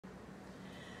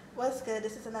What's good?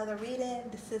 This is another reading.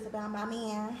 This is about my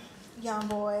man,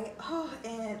 Youngboy. Oh,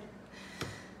 and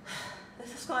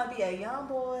this is going to be a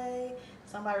Youngboy.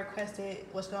 Somebody requested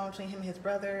what's going on between him and his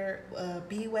brother,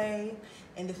 bway.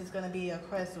 And this is going to be a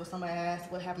request where somebody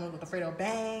asked what happened with the Fredo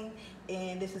bang.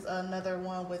 And this is another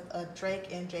one with Drake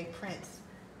and J Prince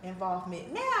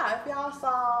involvement. Now, if y'all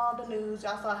saw the news,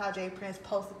 y'all saw how J Prince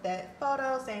posted that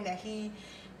photo saying that he...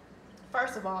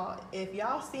 First of all, if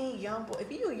y'all seen Youngboy, if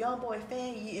you a Youngboy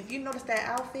fan, if you notice that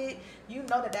outfit, you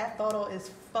know that that photo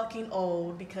is fucking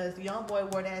old because Youngboy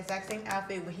wore that exact same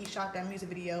outfit when he shot that music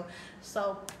video.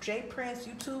 So J Prince,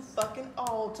 you too fucking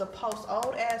old to post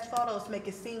old ass photos to make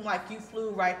it seem like you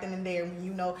flew right then and there when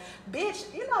you know, bitch,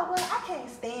 you know what? I can't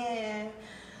stand.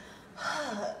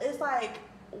 It's like,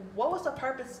 what was the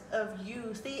purpose of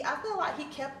you? See, I feel like he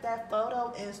kept that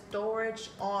photo in storage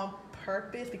on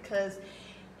purpose because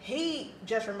he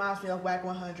just reminds me of Whack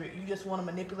 100. You just want to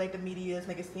manipulate the media,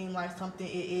 make it seem like something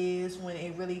it is when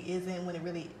it really isn't, when it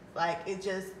really, like, it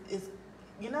just is,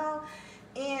 you know?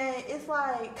 And it's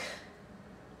like,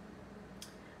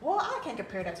 well, I can't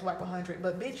compare that to Whack 100,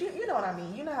 but bitch, you know what I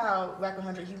mean. You know how Whack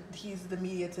 100, he's the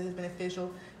media to his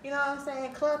beneficial. You know what I'm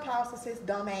saying? Clubhouse is his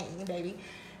domain, baby.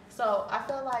 So I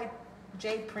feel like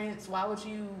J Prince, why would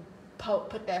you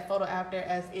put that photo out there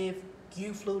as if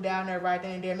you flew down there right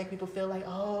then and there, make people feel like,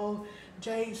 oh,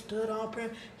 Jay stood on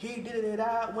Prince, he did it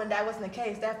out, when that wasn't the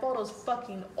case. That photo's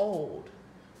fucking old.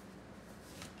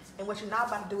 And what you're not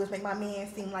about to do is make my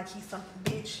man seem like he's something,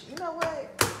 bitch. You know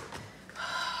what?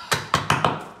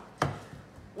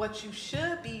 What you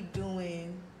should be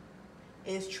doing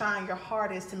is trying your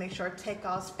hardest to make sure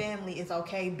Takeoff's family is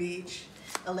okay, bitch.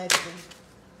 Allegedly.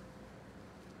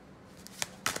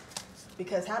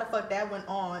 Because how the fuck that went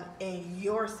on in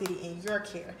your city, in your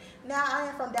care. Now, I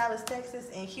am from Dallas,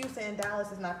 Texas, and Houston and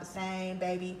Dallas is not the same,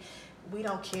 baby. We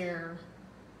don't care.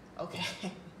 Okay.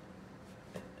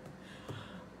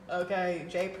 Okay,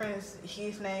 J Prince,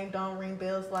 his name don't ring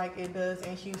bells like it does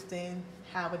in Houston,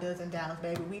 how it does in Dallas,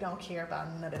 baby. We don't care about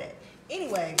none of that.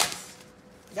 Anyways,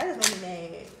 that just made me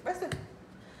mad. Rest of...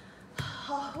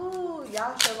 Oh,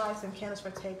 y'all should like some candles for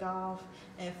Takeoff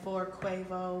and for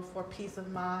Quavo, for peace of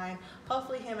mind.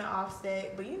 Hopefully him and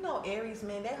Offset. But you know Aries,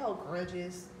 man, they hold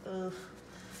grudges. Ugh.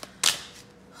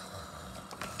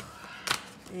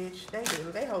 Bitch, they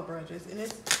do. They hold grudges. And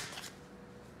it's...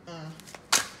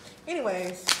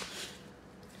 Anyways.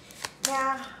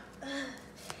 Now...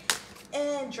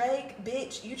 And Drake,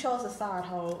 bitch, you chose a side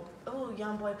hoe. Ooh,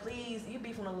 Youngboy, please. You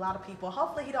beefing with a lot of people.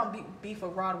 Hopefully he don't beef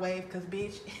with Rod Wave, because,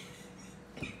 bitch...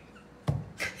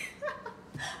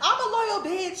 I'm a loyal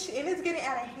bitch, and it's getting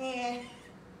out of hand.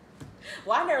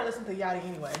 Well, I never listened to Yachty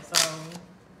anyway, so,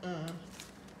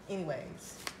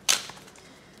 anyways.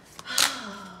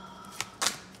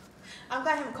 I'm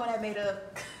glad him and Kodak made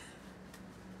up.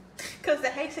 Because the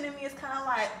Haitian in me is kind of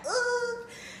like, ugh.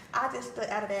 I just stood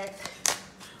out of that.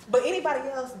 But anybody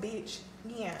else, bitch,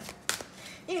 yeah.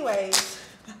 Anyways,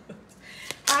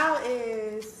 how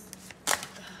is,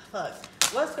 fuck.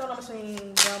 What's going on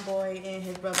between Youngboy and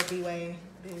his brother bway?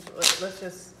 Let's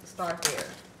just start there.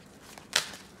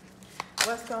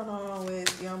 What's going on with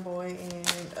Youngboy and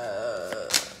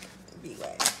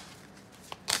bway?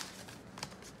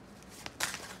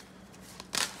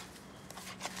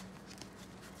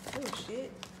 Oh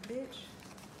shit, bitch.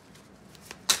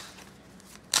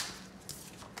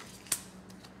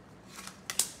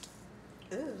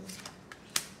 Ew.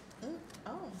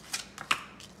 Oh.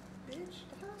 Bitch,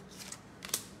 the hell?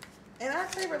 And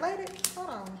actually related? Hold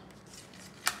on.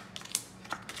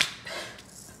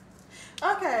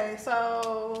 Okay,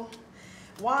 so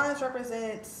wands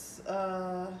represents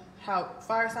how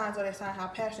fire signs are their sign, how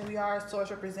passionate we are.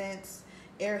 Swords represents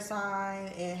air sign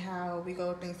and how we go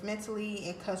with things mentally.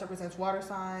 And cups represents water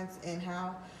signs and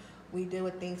how we deal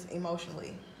with things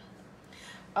emotionally.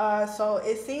 So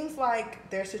it seems like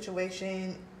their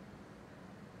situation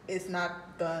is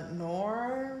not the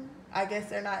norm. I guess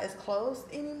they're not as close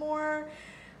anymore.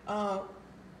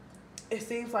 It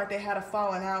seems like they had a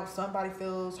falling out. Somebody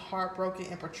feels heartbroken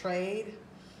and betrayed.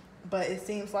 But it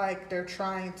seems like they're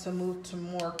trying to move to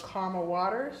more calmer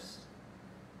waters.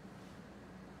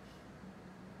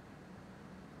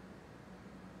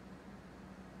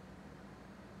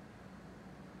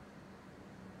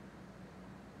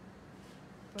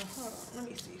 But hold on, let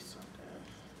me see something.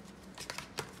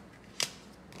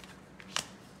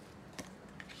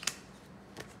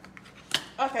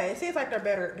 Okay, it seems like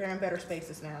they're in better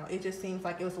spaces now. It just seems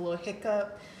like it was a little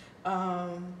hiccup.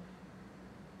 What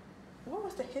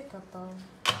was the hiccup though?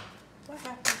 What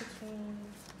happened between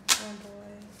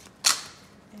Youngboy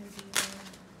and bway?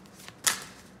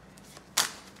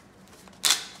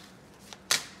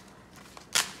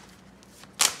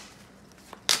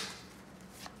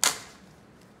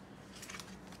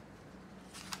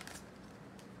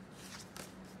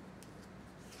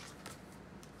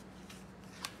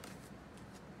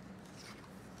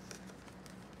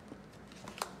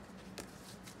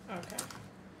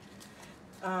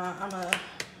 I'm gonna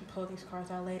pull these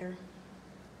cards out later.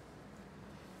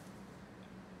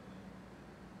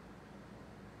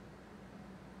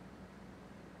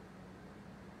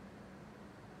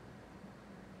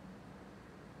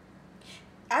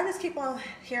 I just keep on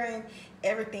hearing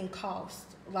everything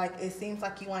costs. Like it seems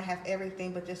like you want to have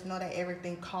everything, but just know that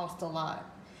everything costs a lot.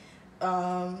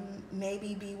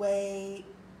 Maybe bway.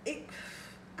 It.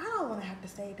 I don't want to have to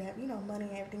say that. You know, money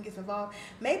and everything gets involved.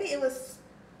 Maybe it was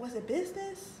it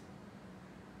business?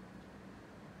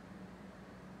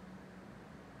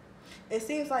 It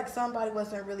seems like somebody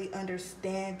wasn't really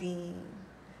understanding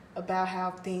about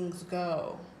how things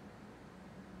go,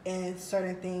 and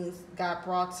certain things got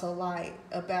brought to light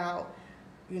about,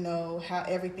 you know, how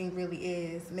everything really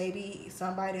is. Maybe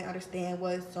somebody didn't understand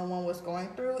what someone was going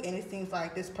through, and it seems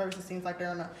like this person seems like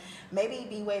they're on a, maybe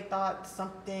bway thought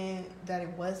something that it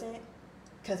wasn't,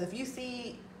 because if you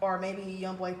see, or maybe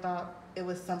youngboy thought it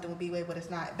was something with bway, but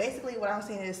it's not. Basically what I'm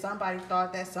seeing is somebody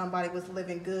thought that somebody was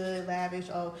living good, lavish.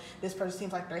 Oh, this person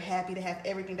seems like they're happy to have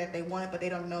everything that they wanted, but they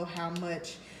don't know how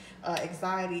much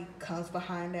anxiety comes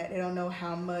behind that. They don't know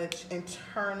how much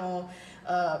internal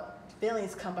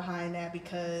feelings come behind that,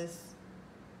 because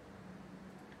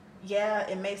yeah,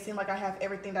 it may seem like I have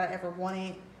everything that I ever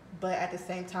wanted, but at the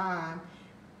same time,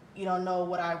 you don't know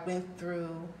what I went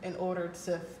through in order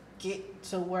to get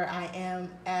to where I am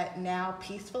at now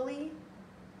peacefully.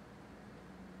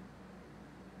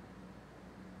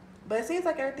 But it seems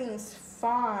like everything's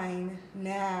fine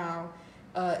now.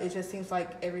 It just seems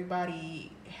like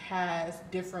everybody has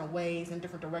different ways and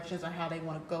different directions on how they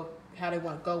want to go, how they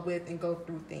want to go with and go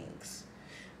through things.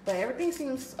 But everything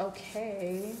seems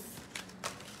okay.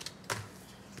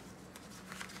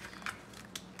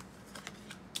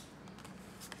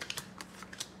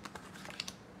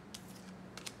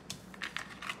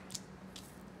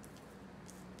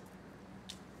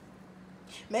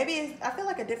 Maybe I feel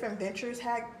like a different ventures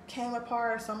had came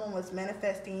apart. Someone was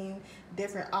manifesting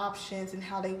different options and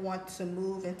how they want to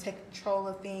move and take control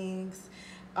of things.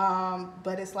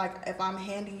 But it's like if I'm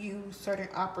handing you certain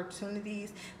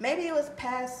opportunities, maybe it was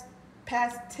past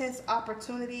tense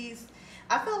opportunities.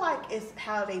 I feel like it's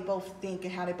how they both think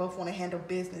and how they both want to handle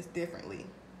business differently.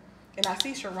 And I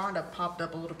see Sharonda popped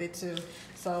up a little bit too,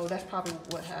 so that's probably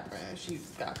what happened. She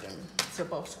got them to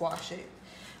both squash it.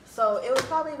 So it was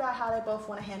probably about how they both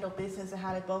want to handle business and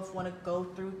how they both want to go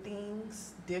through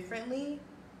things differently.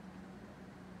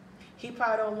 He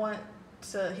probably don't want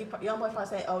to, youngboy probably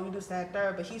say, oh, you do stand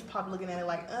third, but he's probably looking at it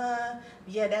like,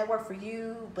 yeah, that worked for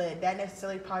you, but that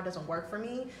necessarily probably doesn't work for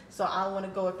me, so I want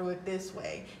to go through it this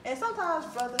way. And sometimes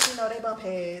brothers, you know, they bump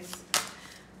heads.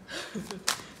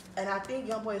 And I think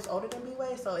youngboy is older than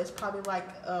bway, so it's probably like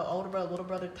older brother, little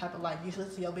brother type of like, you should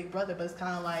listen to your big brother, but it's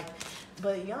kind of like,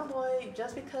 but youngboy,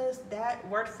 just because that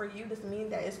worked for you doesn't mean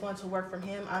that it's going to work for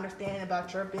him. I understand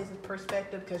about your business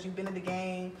perspective because you've been in the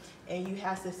game and you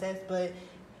have success, but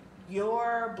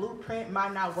your blueprint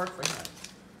might not work for him.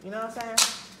 You know what I'm saying?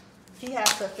 He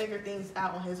has to figure things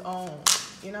out on his own,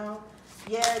 you know?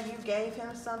 Yeah, you gave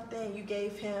him something, you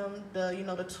gave him the, you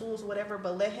know, the tools, whatever,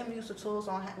 but let him use the tools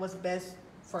on what's best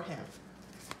for him.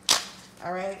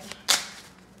 All right.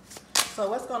 So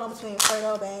what's going on between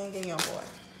Fredo, Bang, and youngboy?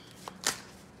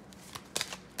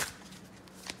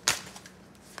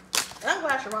 And I'm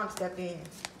glad Sharon stepped in.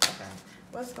 Okay.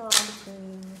 What's going on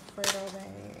between Fredo,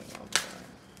 Bang, and youngboy?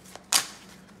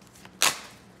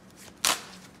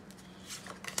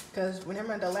 Because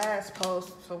remember the last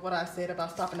post for what I said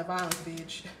about stopping the violence,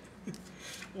 bitch.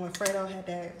 When Fredo had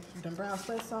that them brown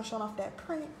sweats on showing off that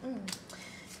print.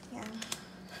 Yeah.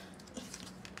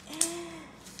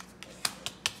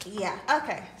 Yeah,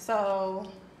 okay,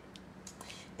 so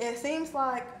it seems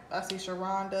like I see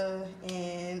Sharonda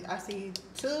and I see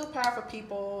two powerful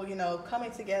people, you know,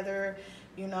 coming together.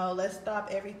 You know, let's stop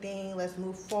everything, let's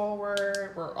move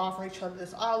forward. We're offering each other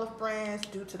this olive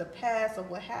branch due to the past of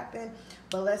what happened,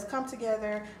 but let's come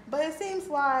together. But it seems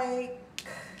like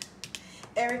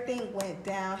everything went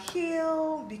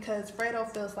downhill because Fredo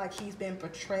feels like he's been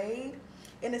betrayed.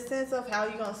 In the sense of how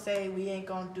you gonna say we ain't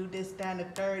gonna do this, that, and the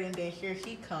third, and then here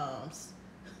he comes.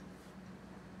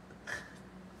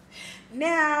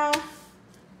 Now,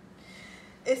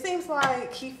 it seems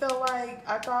like he felt like,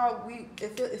 I thought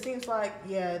it seems like,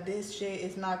 yeah, this shit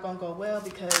is not gonna go well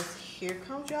because here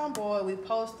comes youngboy. We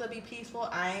supposed to be peaceful.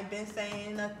 I ain't been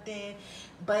saying nothing.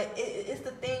 But it's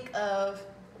the thing of,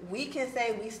 we can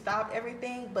say we stopped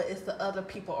everything, but it's the other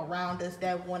people around us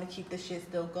that want to keep the shit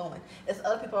still going. It's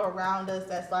other people around us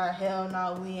that's like, hell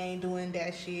no, we ain't doing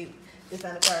that shit, this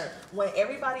and the third. When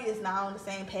everybody is not on the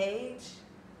same page,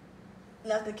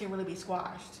 nothing can really be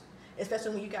squashed.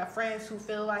 especially when you got friends who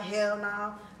feel like, hell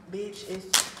nah, bitch,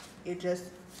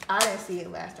 I didn't see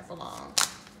it lasting for long.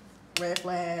 Red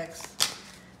flags,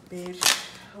 bitch.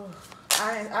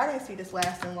 I didn't see this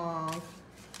lasting long.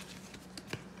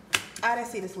 I didn't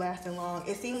see this lasting long.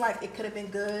 It seemed like it could have been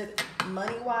good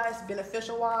money-wise,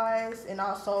 beneficial-wise, and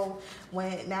also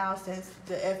since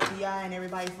the FBI and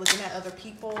everybody's looking at other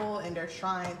people and they're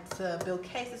trying to build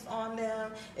cases on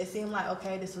them, it seemed like,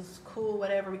 okay, this is cool,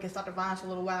 whatever. We can stop the violence for a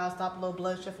little while, stop a little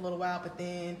bloodshed for a little while, but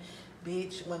then,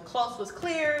 bitch, when close was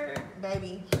clear,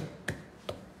 baby.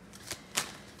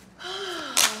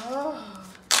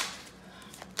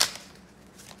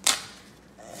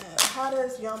 How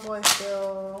does Youngboy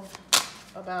feel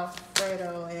about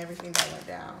Fredo and everything that went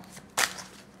down?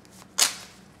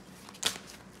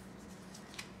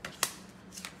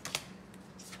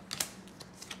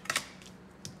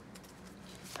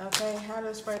 Okay, how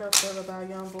does Fredo feel about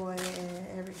Youngboy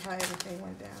and how everything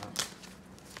went down?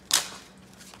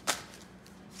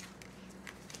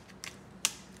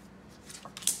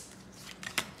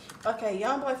 Okay,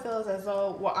 Youngboy feels as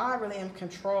though, well, I really am in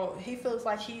control. He feels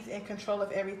like he's in control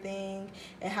of everything,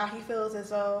 and how he feels as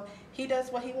though he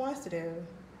does what he wants to do.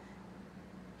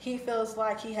 He feels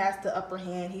like he has the upper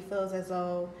hand. He feels as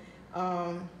though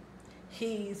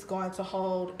he's going to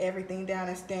hold everything down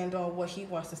and stand on what he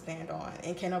wants to stand on,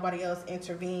 and can nobody else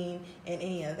intervene in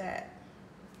any of that.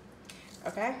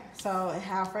 Okay, so and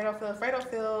how Fredo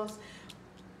feels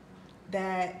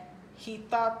that he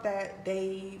thought that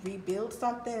they rebuild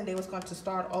something and they was going to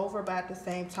start over, but at the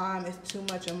same time it's too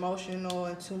much emotional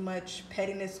and too much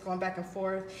pettiness going back and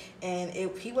forth, and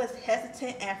he was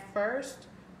hesitant at first,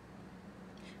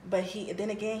 but then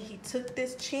again he took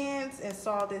this chance and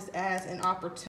saw this as an opportunity.